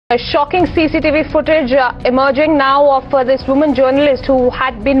A shocking CCTV footage emerging now of this woman journalist who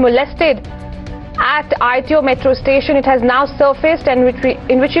had been molested at ITO metro station. It has now surfaced, and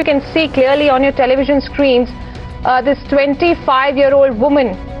in which you can see clearly on your television screens this 25-year-old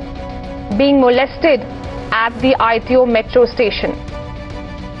woman being molested at the ITO metro station.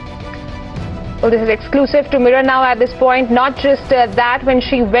 Well, this is exclusive to Mirror Now at this point. Not just that, when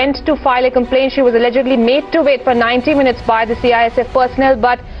she went to file a complaint, she was allegedly made to wait for 90 minutes by the CISF personnel,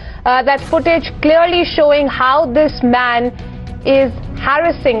 but that footage clearly showing how this man is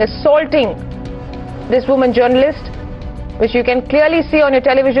harassing, assaulting this woman journalist, which you can clearly see on your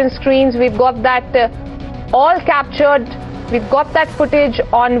television screens. We've got that all captured. We've got that footage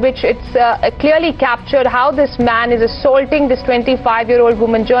on which it's clearly captured how this man is assaulting this 25-year-old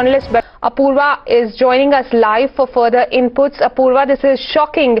woman journalist. But Apurva is joining us live for further inputs. Apurva, this is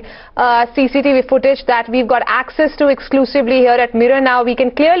shocking CCTV footage that we've got access to exclusively here at Mirror Now. We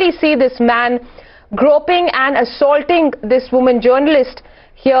can clearly see this man groping and assaulting this woman journalist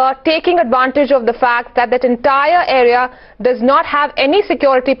here, taking advantage of the fact that that entire area does not have any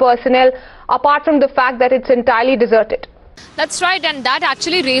security personnel apart from the fact that it's entirely deserted. That's right, and that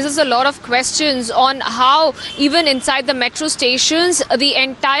actually raises a lot of questions on how even inside the metro stations, the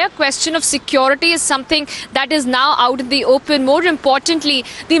entire question of security is something that is now out in the open. More importantly,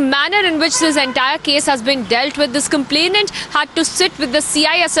 the manner in which this entire case has been dealt with. This complainant had to sit with the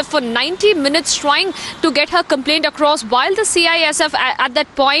CISF for 90 minutes trying to get her complaint across, while the CISF at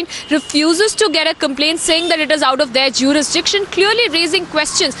that point refuses to get a complaint, saying that it is out of their jurisdiction, clearly raising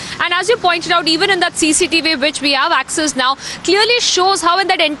questions. And as you pointed out, even in that CCTV which we have access now, clearly shows how in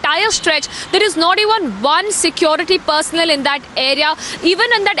that entire stretch there is not even one security personnel in that area. Even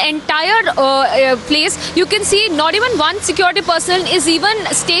in that entire place, you can see not even one security personnel is even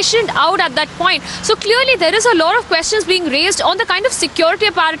stationed out at that point. So clearly there is a lot of questions being raised on the kind of security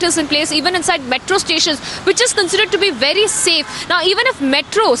apparatus in place even inside metro stations, which is considered to be very safe. Now, even if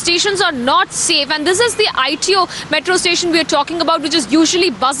metro stations are not safe, and this is the ITO metro station we are talking about, which is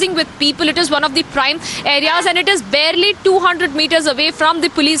usually buzzing with people, it is one of the prime areas, and it is barely 200 meters away from the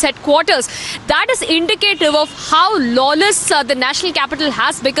police headquarters. That is indicative of how lawless the national capital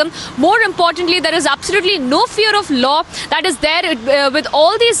has become. More importantly, there is absolutely no fear of law that is there with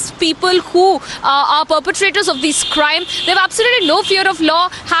all these people who are perpetrators of this crime. They have absolutely no fear of law,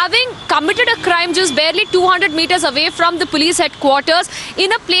 having committed a crime just barely 200 meters away from the police headquarters,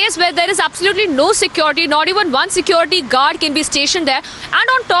 in a place where there is absolutely no security. Not even one security guard can be stationed there. And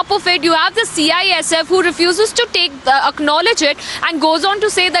on top of it, you have the CISF who refuses to acknowledge it and goes on to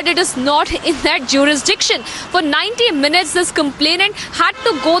say that it is not in that jurisdiction. For 90 minutes, this complainant had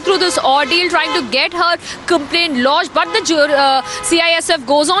to go through this ordeal trying to get her complaint lodged, but the CISF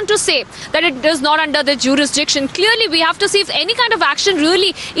goes on to say that it is not under the jurisdiction. Clearly, we have to see if any kind of action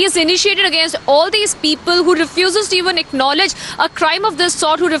really is initiated against all these people who refuses to even acknowledge a crime of this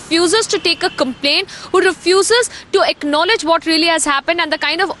sort, who refuses to take a complaint, who refuses to acknowledge what really has happened and the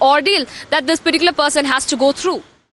kind of ordeal that this particular person has to go through.